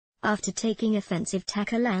After taking offensive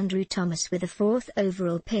tackle Andrew Thomas with the 4th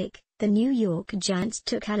overall pick, the New York Giants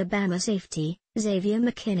took Alabama safety, Xavier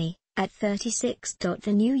McKinney, at 36.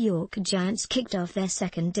 The New York Giants kicked off their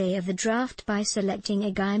second day of the draft by selecting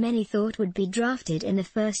a guy many thought would be drafted in the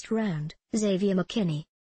first round, Xavier McKinney.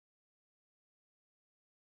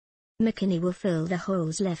 McKinney will fill the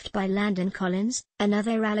holes left by Landon Collins,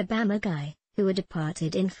 another Alabama guy, who had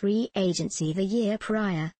departed in free agency the year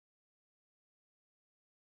prior.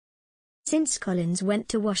 Since Collins went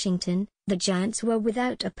to Washington, the Giants were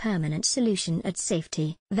without a permanent solution at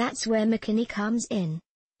safety. That's where McKinney comes in.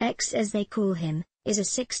 X, as they call him, is a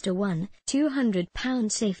 6'1",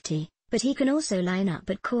 200-pound safety, but he can also line up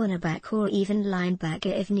at cornerback or even linebacker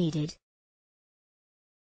if needed.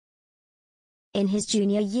 In his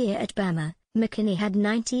junior year at Bama, McKinney had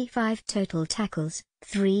 95 total tackles,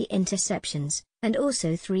 3 interceptions, and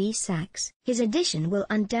also 3 sacks. His addition will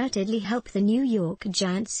undoubtedly help the New York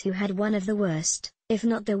Giants, who had one of the worst, if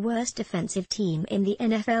not the worst defensive team in the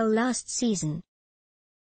NFL last season.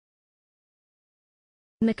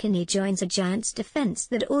 McKinney joins a Giants defense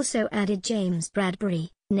that also added James Bradbury,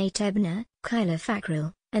 Nate Ebner, Kyler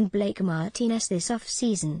Fackrell, and Blake Martinez this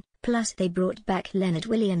offseason. Plus they brought back Leonard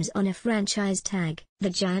Williams on a franchise tag.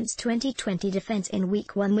 The Giants' 2020 defense in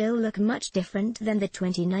Week 1 will look much different than the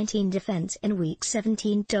 2019 defense in Week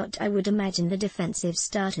 17. I would imagine the defensive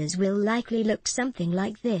starters will likely look something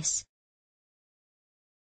like this.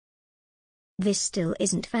 This still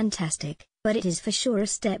isn't fantastic, but it is for sure a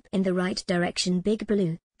step in the right direction. Big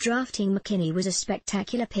Blue. Drafting McKinney was a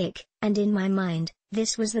spectacular pick, and in my mind,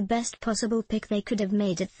 this was the best possible pick they could have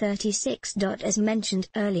made at 36. As mentioned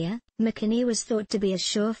earlier, McKinney was thought to be a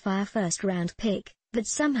surefire first-round pick, but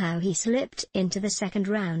somehow he slipped into the second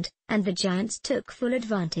round, and the Giants took full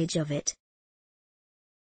advantage of it.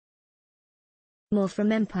 More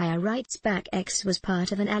from Empire writes back, X was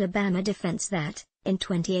part of an Alabama defense that, in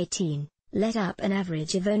 2018, let up an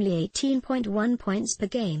average of only 18.1 points per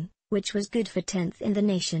game, which was good for 10th in the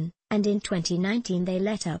nation, and in 2019 they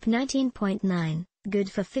let up 19.9, good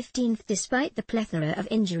for 15th despite the plethora of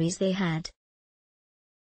injuries they had.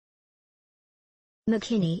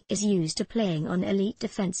 McKinney is used to playing on elite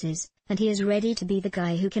defenses, and he is ready to be the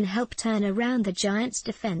guy who can help turn around the Giants'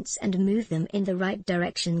 defense and move them in the right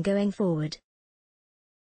direction going forward.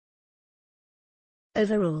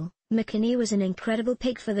 Overall, McKinney was an incredible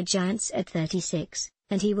pick for the Giants at 36,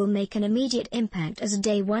 and he will make an immediate impact as a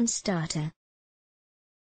Day 1 starter.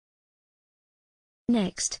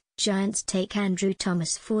 Next, Giants take Andrew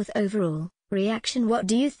Thomas 4th overall. Reaction: what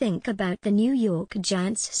do you think about the New York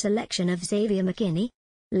Giants' selection of Xavier McKinney?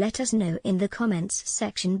 Let us know in the comments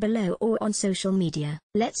section below or on social media.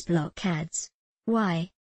 Let's block ads. Why?